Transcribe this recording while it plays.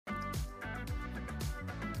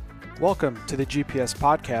Welcome to the GPS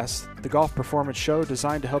Podcast, the golf performance show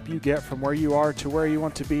designed to help you get from where you are to where you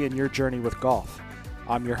want to be in your journey with golf.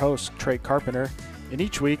 I'm your host, Trey Carpenter, and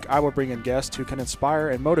each week I will bring in guests who can inspire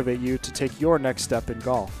and motivate you to take your next step in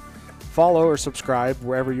golf. Follow or subscribe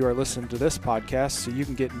wherever you are listening to this podcast so you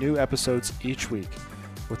can get new episodes each week.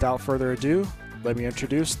 Without further ado, let me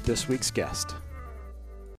introduce this week's guest.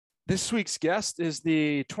 This week's guest is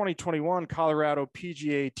the 2021 Colorado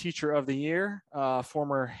PGA Teacher of the Year,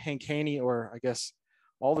 former Hank Haney, or I guess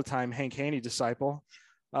all the time Hank Haney disciple.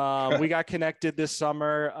 We got connected this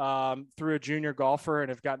summer through a junior golfer and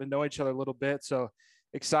have gotten to know each other a little bit. So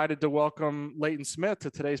excited to welcome Leighton Smith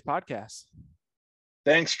to today's podcast.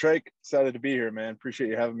 Thanks, Trey. Excited to be here, man.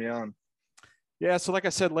 Appreciate you having me on. Yeah, so like I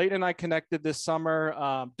said, Leighton and I connected this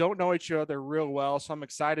summer. Don't know each other real well, so I'm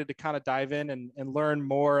excited to kind of dive in and learn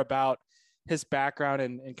more about his background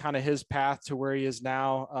and kind of his path to where he is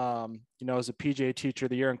now, as a PGA Teacher of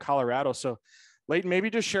the Year in Colorado. So Leighton, maybe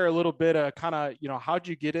just share a little bit of kind of, how'd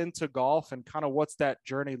you get into golf and kind of what's that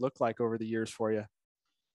journey look like over the years for you?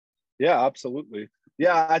 Yeah, absolutely.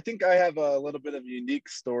 Yeah, I think I have a little bit of a unique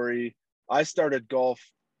story. I started golf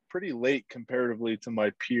pretty late comparatively to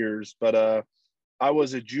my peers, but I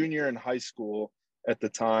was a junior in high school at the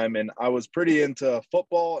time, and I was pretty into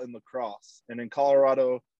football and lacrosse. And in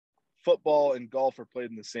Colorado, football and golf are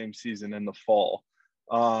played in the same season in the fall.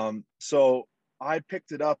 So I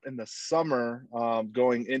picked it up in the summer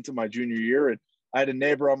going into my junior year. And I had a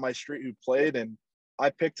neighbor on my street who played, and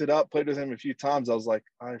I picked it up, played with him a few times. I was like,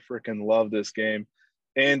 I freaking love this game.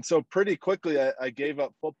 And so pretty quickly, I gave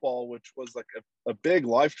up football, which was like a big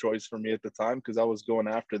life choice for me at the time because I was going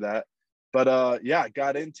after that. But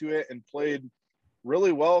got into it and played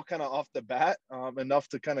really well kind of off the bat, enough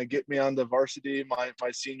to kind of get me on the varsity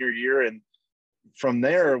my senior year. And from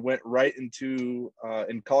there went right into,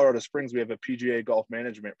 in Colorado Springs, we have a PGA golf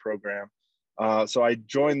management program. So I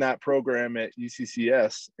joined that program at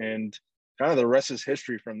UCCS, and kind of the rest is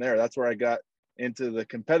history from there. That's where I got into the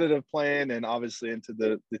competitive playing and obviously into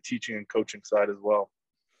the teaching and coaching side as well.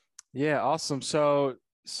 Yeah, awesome. So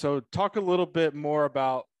talk a little bit more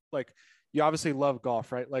about, like, you obviously love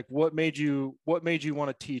golf, right? Like what made you want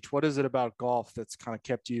to teach? What is it about golf that's kind of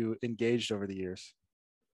kept you engaged over the years?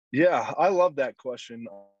 Yeah, I love that question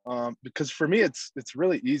because for me, it's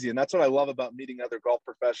really easy. And that's what I love about meeting other golf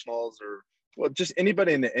professionals or just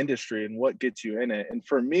anybody in the industry and what gets you in it. And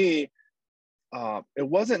for me, it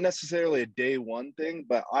wasn't necessarily a day one thing,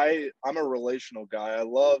 but I'm a relational guy. I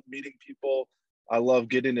love meeting people. I love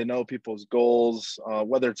getting to know people's goals,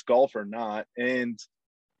 whether it's golf or not. And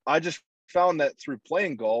I just found that through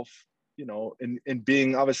playing golf, and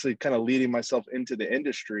being obviously kind of leading myself into the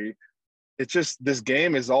industry, it's just, this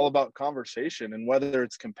game is all about conversation, and whether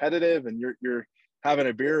it's competitive and you're having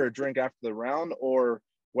a beer or a drink after the round, or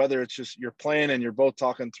whether it's just you're playing and you're both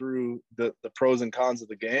talking through the pros and cons of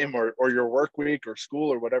the game or your work week or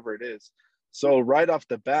school or whatever it is. So right off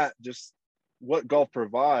the bat, just what golf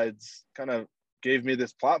provides kind of gave me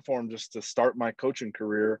this platform just to start my coaching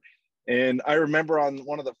career. And I remember on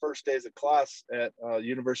one of the first days of class at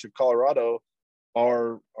University of Colorado,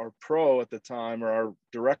 our pro at the time, or our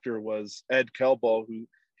director, was Ed Kelbo, who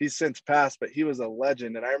he's since passed, but he was a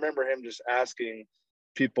legend. And I remember him just asking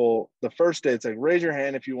people the first day, it's like, raise your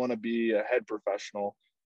hand if you want to be a head professional.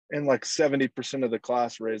 And like 70% of the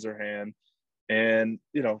class raised their hand. And,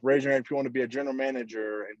 raise your hand if you want to be a general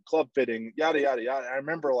manager and club fitting, yada, yada, yada. I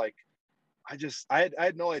remember I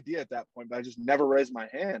had no idea at that point, but I just never raised my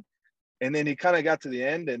hand. And then he kind of got to the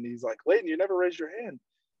end and he's like, Leighton, you never raised your hand.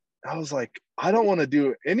 I was like, I don't want to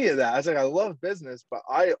do any of that. I was like, I love business, but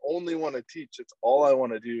I only want to teach. It's all I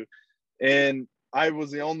want to do. And I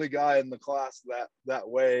was the only guy in the class that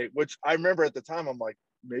way, which I remember at the time, I'm like,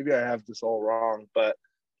 maybe I have this all wrong. But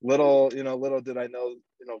little did I know,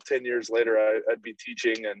 10 years later, I'd be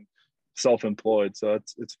teaching and self-employed. So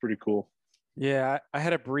it's pretty cool. Yeah, I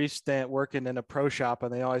had a brief stint working in a pro shop,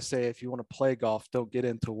 and they always say, if you want to play golf, don't get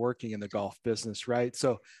into working in the golf business, right?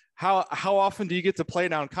 So how often do you get to play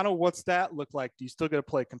now, and kind of what's that look like? Do you still get to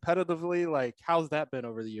play competitively? Like, how's that been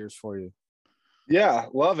over the years for you? Yeah,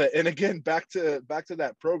 love it. And again, back to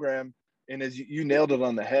that program, and as you nailed it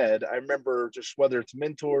on the head, I remember just whether it's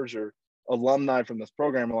mentors or alumni from this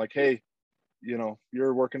program are like, hey,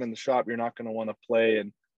 you're working in the shop, you're not going to want to play.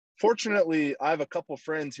 And fortunately, I have a couple of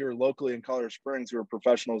friends here locally in Colorado Springs who are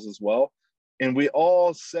professionals as well. And we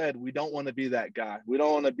all said, we don't want to be that guy. We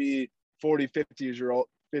don't want to be 40,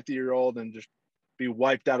 50-year-old and just be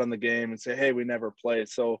wiped out on the game and say, hey, we never played.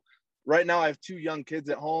 So right now I have 2 young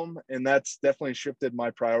kids at home, and that's definitely shifted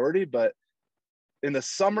my priority. But in the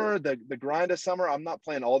summer, the grind of summer, I'm not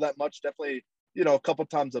playing all that much. Definitely a couple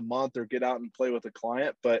times a month or get out and play with a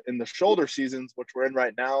client. But in the shoulder seasons, which we're in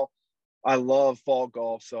right now, I love fall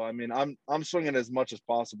golf. So I mean, I'm swinging as much as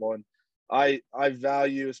possible, and I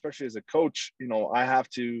value, especially as a coach, I have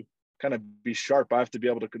to kind of be sharp. I have to be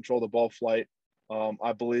able to control the ball flight.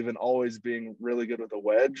 I believe in always being really good with a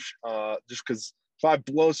wedge, just because if I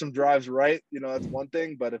blow some drives right, that's one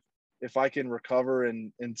thing. But if I can recover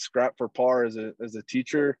and scrap for par as a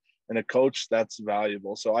teacher and a coach, that's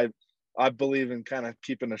valuable. So I believe in kind of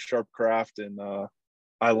keeping a sharp craft, and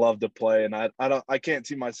I love to play, and I can't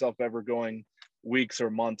see myself ever going weeks or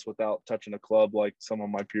months without touching a club like some of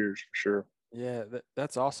my peers for sure. Yeah,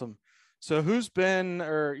 that's awesome. So who's been,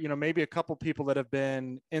 or, maybe a couple people that have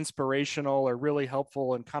been inspirational or really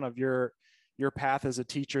helpful in kind of your path as a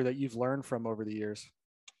teacher that you've learned from over the years?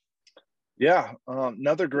 Yeah,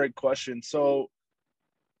 another great question. So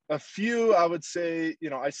a few, I would say,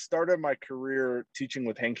 I started my career teaching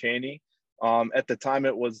with Hank Haney. At the time,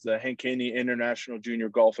 it was the Hank Haney International Junior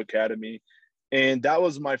Golf Academy, and that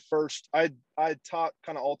was my first. I taught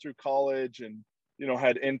kind of all through college, and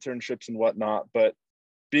had internships and whatnot. But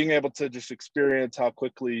being able to just experience how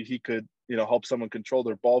quickly he could, help someone control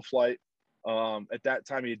their ball flight. At that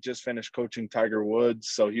time, he had just finished coaching Tiger Woods,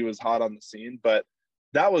 so he was hot on the scene. But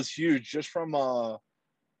that was huge, just from a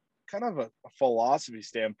kind of a philosophy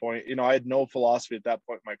standpoint. I had no philosophy at that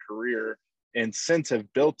point in my career, and since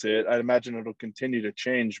have built it. I imagine it'll continue to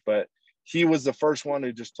change, but he was the first one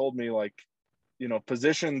who just told me, like,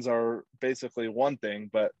 positions are basically one thing,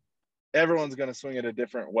 but everyone's going to swing it a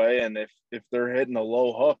different way. And if they're hitting a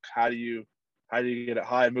low hook, how do you get it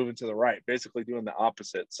high and moving to the right? Basically doing the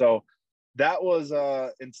opposite. So that was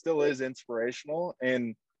and still is inspirational.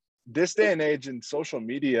 And this day and age in social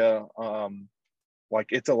media, like,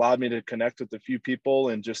 it's allowed me to connect with a few people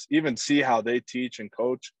and just even see how they teach and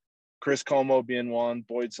coach. Chris Como being one,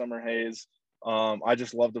 Boyd Summerhays. I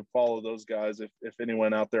just love to follow those guys if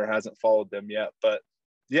anyone out there hasn't followed them yet. But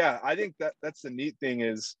yeah, I think that's the neat thing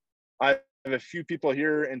is I have a few people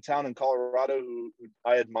here in town in Colorado who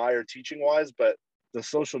I admire teaching wise, but the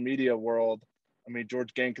social media world, I mean,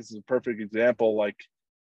 George Gankis is a perfect example. Like,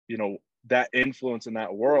 that influence in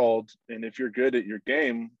that world. And if you're good at your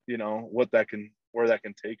game, where that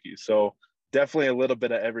can take you. So definitely a little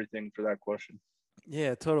bit of everything for that question.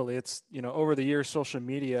 Yeah, totally. It's, over the years, social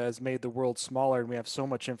media has made the world smaller and we have so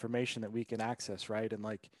much information that we can access, right? And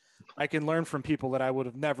like, I can learn from people that I would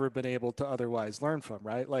have never been able to otherwise learn from,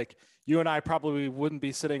 right? Like, you and I probably wouldn't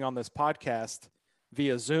be sitting on this podcast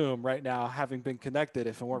via Zoom right now, having been connected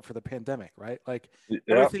if it weren't for the pandemic, right? Like, Yeah.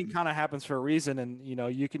 everything kind of happens for a reason, and,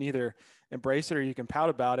 you can either embrace it or you can pout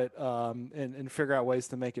about it, and figure out ways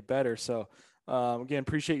to make it better. So, again,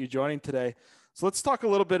 appreciate you joining today. So let's talk a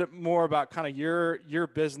little bit more about kind of your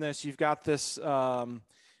business. You've got this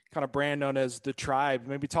kind of brand known as The Tribe.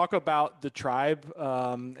 Maybe talk about The Tribe,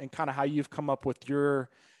 and kind of how you've come up with your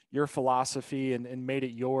philosophy and made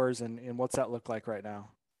it yours, and what's that look like right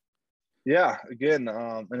now? Yeah. Again,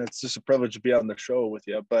 and it's just a privilege to be on the show with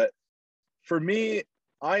you. But for me,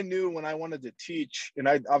 I knew when I wanted to teach, and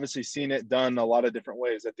I'd obviously seen it done a lot of different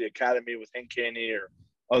ways at the academy with Hank Caney or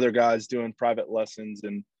other guys doing private lessons.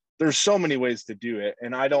 And there's so many ways to do it.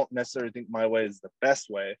 And I don't necessarily think my way is the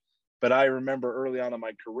best way. But I remember early on in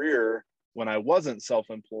my career when I wasn't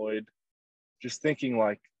self-employed, just thinking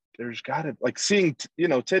like, there's got to, like, seeing,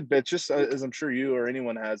 tidbits, just as I'm sure you or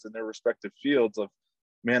anyone has in their respective fields of,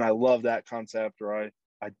 man, I love that concept, or I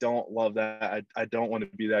don't love that. I don't want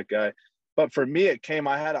to be that guy. But for me, I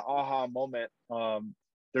had an aha moment.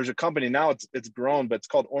 There's a company now, it's grown, but it's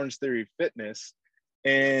called Orange Theory Fitness.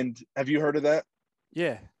 And have you heard of that?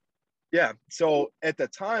 Yeah. Yeah. So at the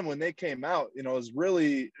time when they came out, it was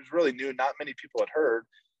really new. Not many people had heard.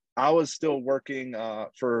 I was still working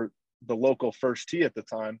for the local First Tee at the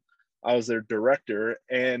time. I was their director,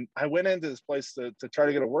 and I went into this place to try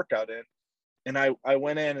to get a workout in. And I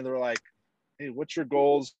went in and they were like, hey, what's your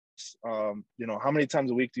goals? How many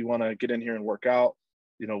times a week do you want to get in here and work out?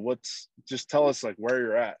 Just tell us, like, where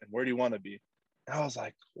you're at and where do you want to be? And I was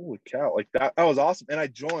like, holy cow, like that was awesome. And I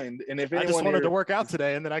joined. And if I just anyone wanted here, to work out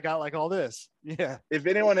today, and then I got like all this. Yeah. if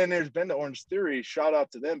anyone in there's been to Orange Theory, shout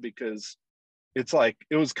out to them, because it's like,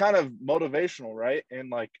 it was kind of motivational, right? And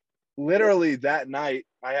like literally that night,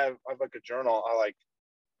 I have like a journal.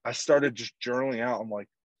 I started just journaling out. I'm like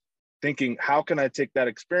thinking, how can I take that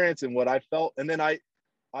experience and what I felt? And then I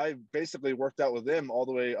basically worked out with them all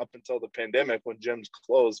the way up until the pandemic when gyms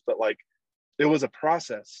closed. But like, it was a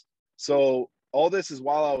process. So all this is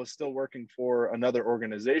while I was still working for another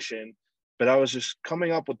organization, but I was just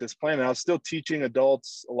coming up with this plan, and I was still teaching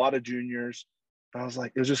adults, a lot of juniors. But I was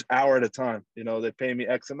like, it was just hour at a time. You know, they pay me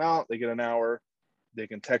X amount, they get an hour, they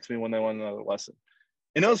can text me when they want another lesson.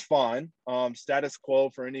 And it was fine. Status quo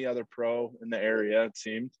for any other pro in the area, it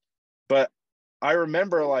seemed. But I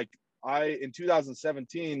remember like in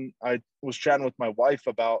 2017, I was chatting with my wife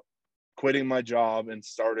about quitting my job and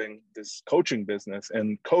starting this coaching business.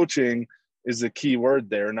 And coaching is the key word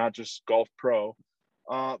there, not just golf pro.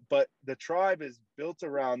 But the tribe is built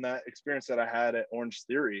around that experience that I had at Orange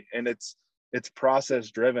Theory, and it's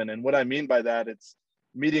process driven. And what I mean by that, it's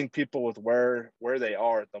meeting people with where they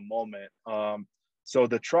are at the moment. So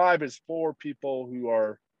the tribe is for people who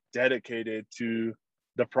are dedicated to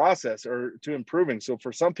the process or to improving. So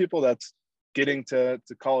for some people, that's getting to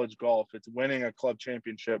college golf. It's winning a club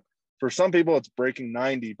championship. For some people, it's breaking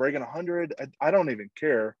 90, breaking 100. I don't even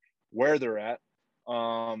care where they're at.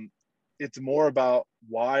 It's more about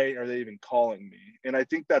why are they even calling me? And I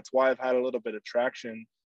think that's why I've had a little bit of traction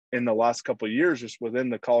in the last couple of years just within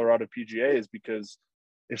the Colorado PGA, is because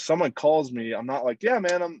if someone calls me, I'm not like, yeah,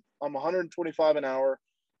 man, I'm 125 an hour.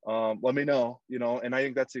 Let me know, you know. And I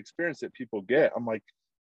think that's the experience that people get. I'm like,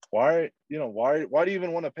 why do you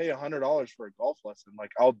even want to pay $100 for a golf lesson?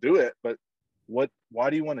 Like, I'll do it, but why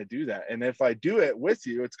do you want to do that? And if I do it with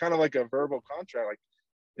you, it's kind of like a verbal contract. Like,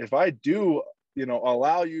 if I do, you know,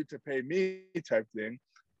 allow you to pay me type thing,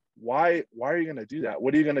 why are you going to do that?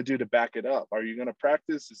 What are you going to do to back it up? Are you going to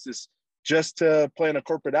practice? Is this just to play in a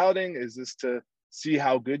corporate outing? Is this to see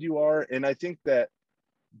how good you are? And I think that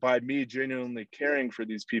by me genuinely caring for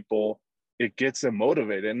these people, it gets them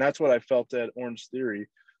motivated. And that's what I felt at Orange Theory.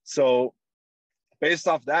 So based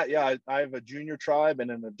off that, yeah, I have a junior tribe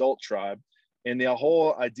and an adult tribe. And the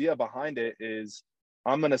whole idea behind it is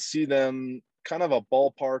I'm going to see them kind of a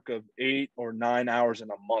ballpark of 8 or 9 hours in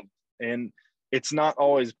a month. And it's not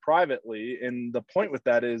always privately. And the point with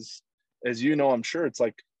that is, as you know, I'm sure, it's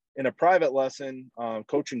like in a private lesson,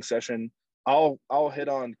 coaching session, I'll hit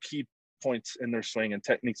on key points in their swing and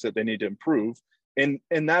techniques that they need to improve. And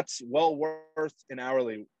that's well worth an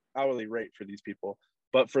hourly rate for these people.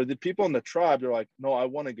 But for the people in the tribe, they're like, no, I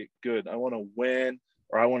want to get good. I want to win,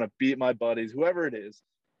 or I want to beat my buddies, whoever it is.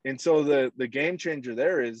 And so the game changer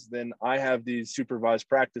there is then I have these supervised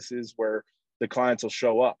practices where the clients will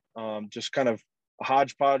show up, just kind of a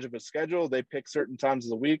hodgepodge of a schedule. They pick certain times of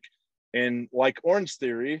the week. And like Orange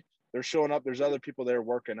Theory, they're showing up. There's other people there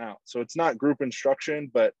working out. So it's not group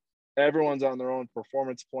instruction, but everyone's on their own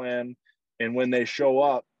performance plan. And when they show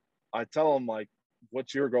up, I tell them, like,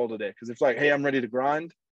 what's your goal today? Because if it's like, hey, I'm ready to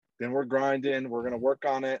grind, then we're grinding. We're going to work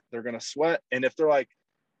on it. They're going to sweat. And if they're like,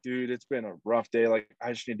 dude, it's been a rough day, like,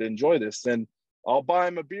 I just need to enjoy this, then I'll buy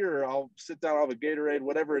them a beer. I'll sit down, I'll have a Gatorade,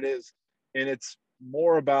 whatever it is. And it's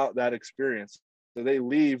more about that experience. So they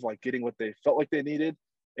leave like getting what they felt like they needed.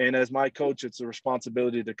 And as my coach, it's a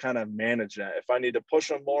responsibility to kind of manage that. If I need to push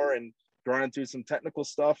them more and grind through some technical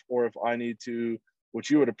stuff, or if I need to, which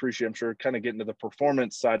you would appreciate, I'm sure, kind of get into the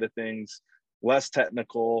performance side of things, less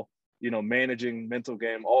technical, you know, managing mental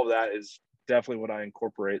game, all of that is definitely what I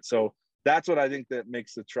incorporate. So that's what I think that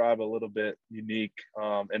makes the tribe a little bit unique.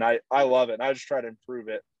 And I love it. And I just try to improve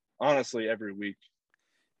it, honestly, every week.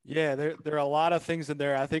 Yeah, there are a lot of things in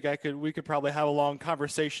there. I think we could probably have a long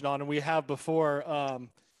conversation on, and we have before.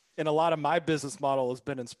 And a lot of my business model has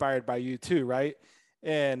been inspired by you too, right?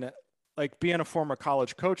 And like being a former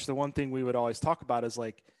college coach, the one thing we would always talk about is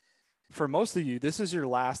like, for most of you, this is your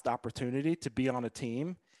last opportunity to be on a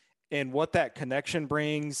team, and what that connection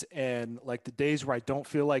brings, and like the days where I don't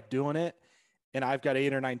feel like doing it, and I've got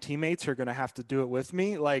 8 or 9 teammates who are going to have to do it with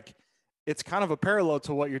me. Like, it's kind of a parallel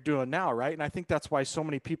to what you're doing now, right? And I think that's why so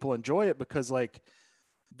many people enjoy it, because like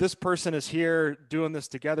this person is here doing this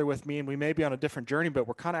together with me, and we may be on a different journey, but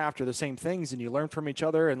we're kind of after the same things, and you learn from each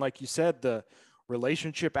other. And like you said, the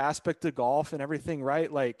relationship aspect of golf and everything,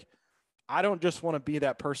 right? Like, I don't just want to be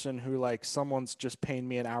that person who like someone's just paying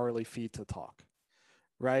me an hourly fee to talk,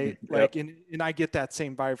 right? Yep. Like, and I get that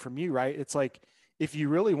same vibe from you, right? It's like, if you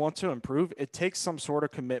really want to improve, it takes some sort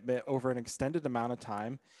of commitment over an extended amount of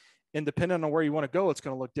time. And depending on where you want to go, it's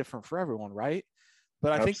going to look different for everyone, right?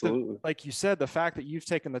 But I think that, Absolutely. like you said, the fact that you've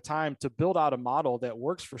taken the time to build out a model that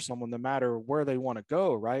works for someone, no matter where they want to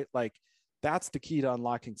go, right? Like, that's the key to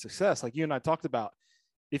unlocking success. Like you and I talked about,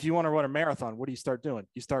 if you want to run a marathon, what do you start doing?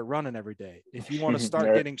 You start running every day. If you want to start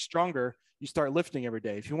Right. getting stronger, you start lifting every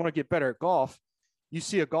day. If you want to get better at golf, you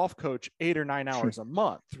see a golf coach 8 or 9 hours a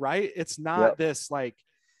month, right? It's not Yep. this like,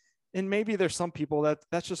 and maybe there's some people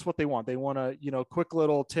that's just what they want. They want to, you know, quick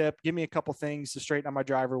little tip, give me a couple things to straighten out my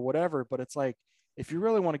driver, whatever. But it's like, if you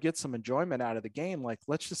really want to get some enjoyment out of the game, like,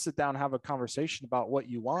 let's just sit down and have a conversation about what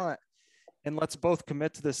you want, and let's both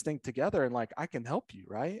commit to this thing together. And like, I can help you,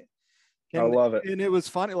 right? I love it. And it was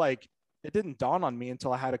funny. Like, it didn't dawn on me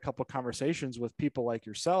until I had a couple of conversations with people like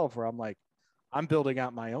yourself, where I'm like, I'm building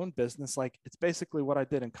out my own business. Like, it's basically what I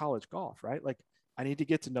did in college golf, right? Like, I need to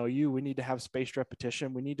get to know you. We need to have spaced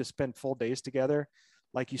repetition. We need to spend full days together.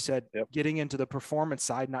 Like you said, getting into the performance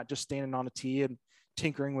side, not just standing on a tee and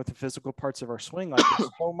tinkering with the physical parts of our swing. Like, there's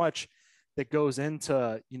so much that goes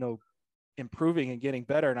into, you know, improving and getting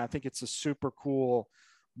better. And I think it's a super cool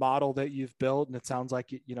model that you've built. And it sounds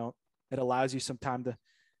like, you know, it allows you some time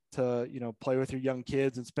to, you know, play with your young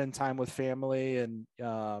kids and spend time with family and,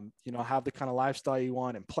 you know, have the kind of lifestyle you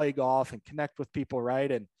want and play golf and connect with people.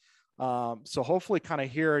 Right. And so hopefully kind of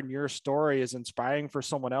hearing your story is inspiring for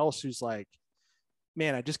someone else who's like,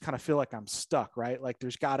 man, I just kind of feel like I'm stuck, right? Like,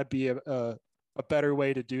 there's got to be a better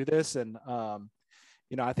way to do this. And,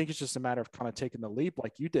 you know, I think it's just a matter of kind of taking the leap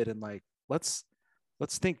like you did. And like, let's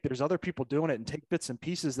think there's other people doing it and take bits and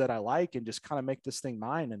pieces that I like and just kind of make this thing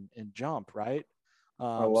mine and jump. Right.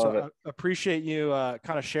 I love it. I appreciate you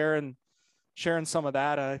kind of sharing some of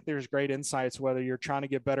that. I think there's great insights, whether you're trying to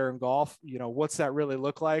get better in golf, you know, what's that really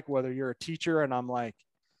look like? Whether you're a teacher and I'm like,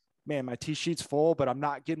 man, my tee sheet's full, but I'm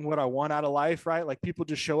not getting what I want out of life. Right. Like, people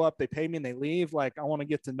just show up, they pay me and they leave. Like, I want to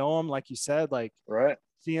get to know them. Like you said, like, right.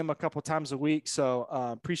 See them a couple of times a week. So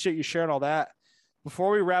appreciate you sharing all that.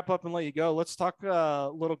 Before we wrap up and let you go, let's talk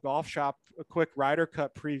a little golf shop, a quick Ryder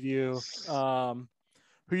Cup preview.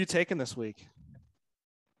 Who you taking this week?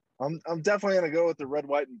 I'm definitely going to go with the red,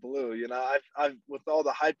 white, and blue. You know, I've with all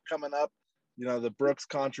the hype coming up, you know, the Brooks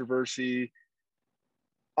controversy,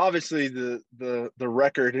 obviously the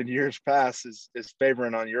record in years past is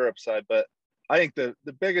favoring on Europe's side, but I think the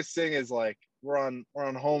biggest thing is, like, we're on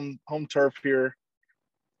home turf here.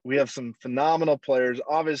 We have some phenomenal players.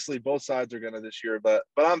 Obviously, both sides are going to this year, but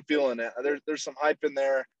I'm feeling it. There's some hype in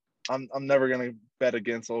there. I'm never going to bet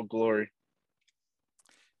against Old Glory.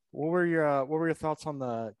 What were your thoughts on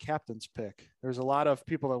the captain's pick? There's a lot of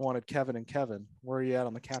people that wanted Kevin and Kevin. Where are you at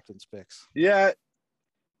on the captain's picks? Yeah,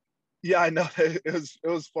 I know. It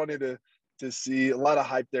was funny to see a lot of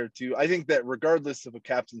hype there too. I think that regardless of a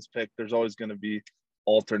captain's pick, there's always going to be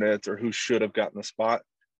alternates or who should have gotten the spot.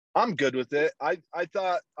 I'm good with it. I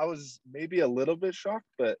thought I was maybe a little bit shocked,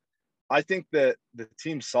 but I think that the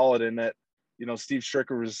team's solid in that. You know, Steve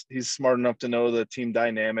Stricker he's smart enough to know the team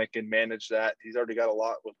dynamic and manage that. He's already got a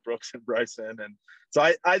lot with Brooks and Bryson. And so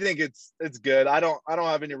I think it's good. I don't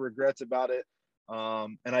have any regrets about it.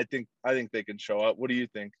 And I think they can show up. What do you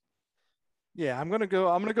think? Yeah, I'm gonna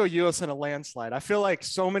go US in a landslide. I feel like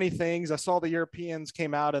so many things. I saw the Europeans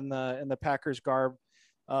came out in the Packers garb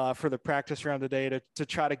for the practice round today to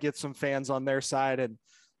try to get some fans on their side. And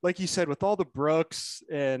like you said, with all the Brooks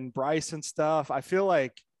and Bryson stuff, I feel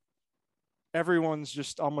like everyone's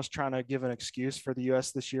just almost trying to give an excuse for the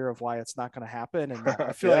US this year of why it's not going to happen. And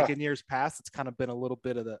I feel like in years past, it's kind of been a little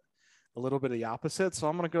bit of the opposite. So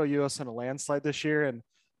I'm going to go US in a landslide this year. And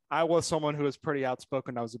I was someone who was pretty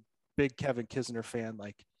outspoken. I was a big Kevin Kisner fan.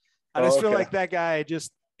 Like, I just feel like that guy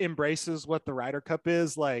just embraces what the Ryder Cup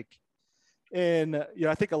is like. And, you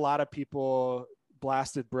know, I think a lot of people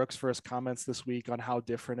blasted Brooks for his comments this week on how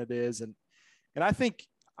different it is. And I think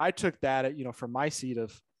I took that, you know, from my seat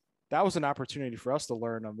of, that was an opportunity for us to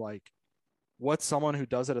learn of like what's someone who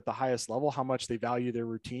does it at the highest level, how much they value their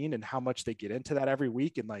routine and how much they get into that every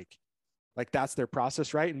week. And like that's their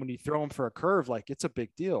process. Right. And when you throw them for a curve, like, it's a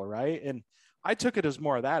big deal. Right. And I took it as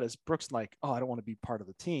more of that as Brooks, like, oh, I don't want to be part of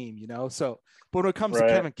the team, you know? So, but when it comes to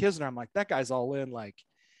Kevin Kisner, I'm like, that guy's all in. Like,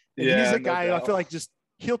 he's a guy who I feel like just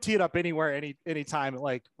he'll tee it up anywhere, anytime.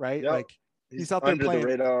 Like, right. Yep. Like, he's out there under playing the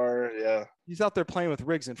radar. Yeah. He's out there playing with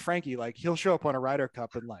Riggs and Frankie. Like, he'll show up on a Ryder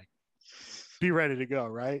Cup and like be ready to go.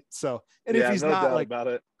 Right. So, and if he's not, like, about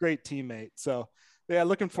it, great teammate. So yeah,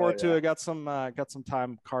 looking forward to it. Got some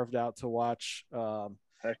time carved out to watch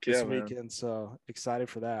this weekend. So excited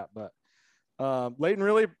for that. But Leighton,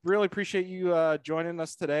 really, really appreciate you joining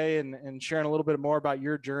us today and sharing a little bit more about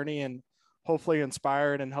your journey and hopefully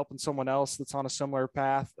inspired and helping someone else that's on a similar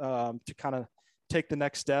path to kind of take the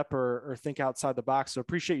next step or think outside the box. So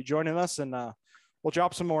appreciate you joining us, and we'll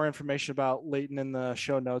drop some more information about Leighton in the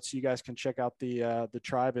show notes so you guys can check out the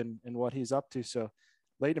tribe and what he's up to. So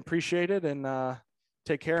Leighton, appreciate it, and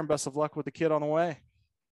take care and best of luck with the kid on the way.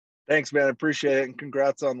 Thanks, man. Appreciate it. And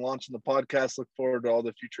congrats on launching the podcast. Look forward to all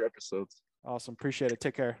the future episodes. Awesome. Appreciate it.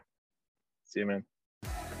 Take care. See you, man.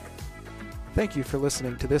 Thank you for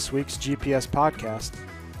listening to this week's GPS podcast.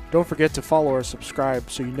 Don't forget to follow or subscribe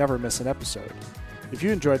so you never miss an episode. If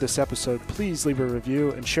you enjoyed this episode, please leave a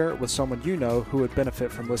review and share it with someone you know who would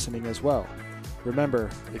benefit from listening as well. Remember,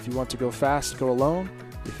 if you want to go fast, go alone.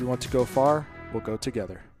 If you want to go far, we'll go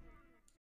together.